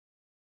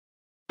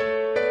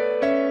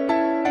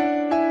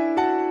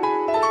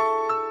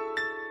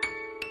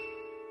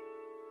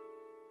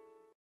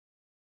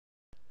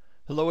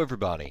Hello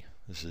everybody,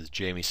 this is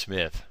Jamie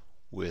Smith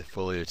with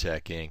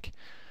Foliotek Inc.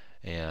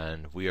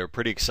 and we are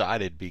pretty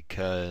excited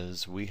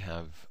because we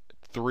have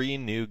 3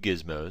 new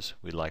gizmos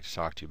we'd like to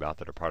talk to you about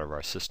that are part of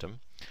our system,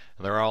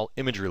 and they're all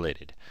image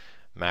related.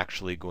 I'm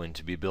actually going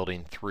to be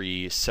building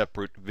 3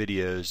 separate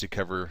videos to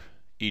cover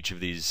each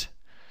of these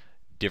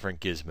different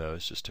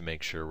gizmos just to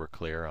make sure we're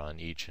clear on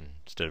each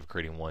instead of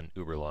creating one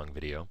uber long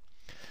video.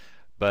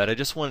 But I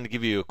just wanted to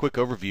give you a quick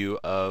overview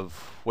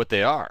of what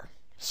they are.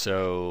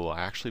 So I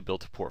actually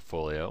built a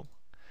portfolio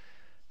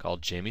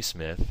called Jamie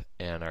Smith,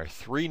 and our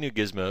 3 new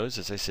gizmos,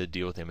 as I said,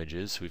 deal with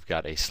images. We've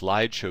got a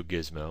slideshow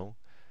gizmo,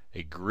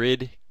 a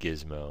grid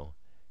gizmo,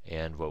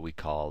 and what we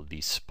call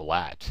the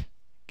splat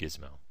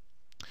gizmo.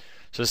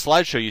 So the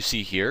slideshow you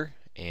see here,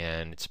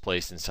 and it's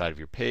placed inside of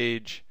your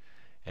page,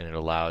 and it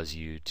allows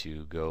you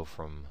to go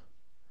from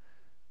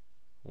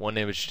one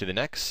image to the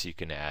next. You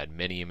can add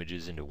many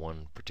images into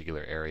one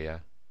particular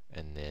area,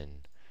 and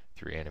then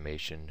through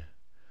animation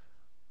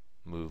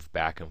move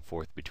back and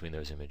forth between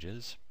those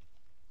images.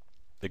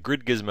 The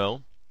grid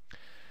gizmo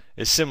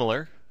is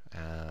similar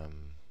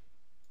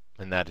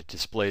in that it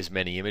displays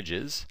many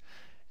images,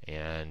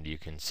 and you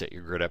can set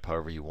your grid up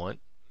however you want.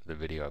 The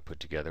video I put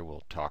together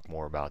will talk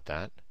more about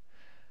that.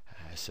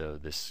 So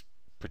this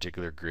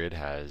particular grid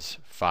has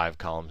 5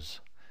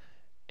 columns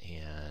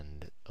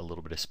and a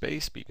little bit of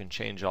space, but you can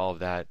change all of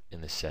that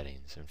in the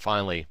settings. And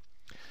finally,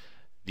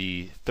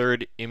 the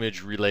third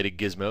image related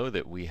gizmo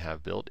that we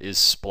have built is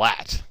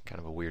Splat. Kind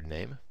of a weird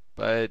name,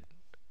 but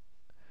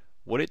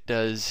what it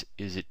does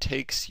is it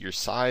takes your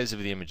size of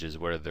the images,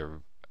 whether they're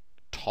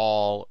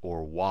tall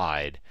or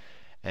wide,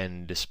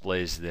 and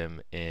displays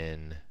them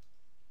in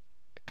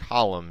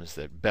columns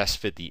that best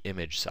fit the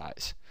image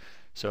size.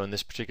 So in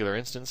this particular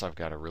instance, I've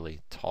got a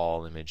really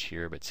tall image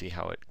here, but see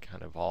how it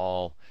kind of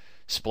all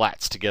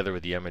splats together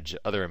with the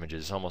other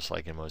images, almost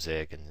like a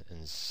mosaic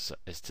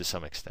to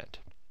some extent.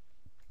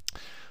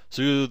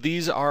 So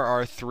these are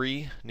our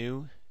 3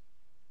 new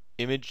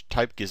image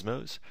type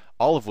gizmos,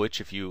 all of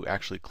which, if you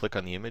actually click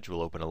on the image,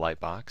 will open a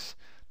lightbox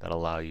that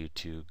allow you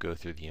to go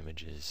through the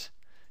images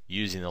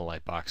using the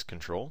lightbox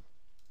control.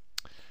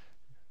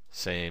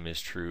 Same is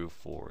true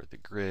for the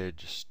grid,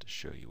 just to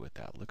show you what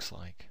that looks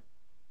like.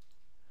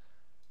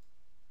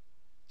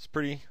 It's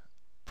pretty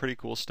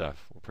cool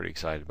stuff. We're pretty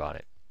excited about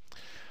it.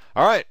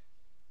 Alright,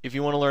 if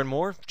you want to learn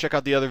more, check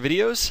out the other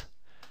videos.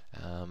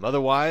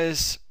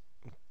 Otherwise,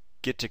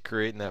 get to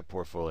creating that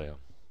portfolio.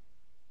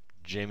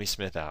 Jamie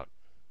Smith out.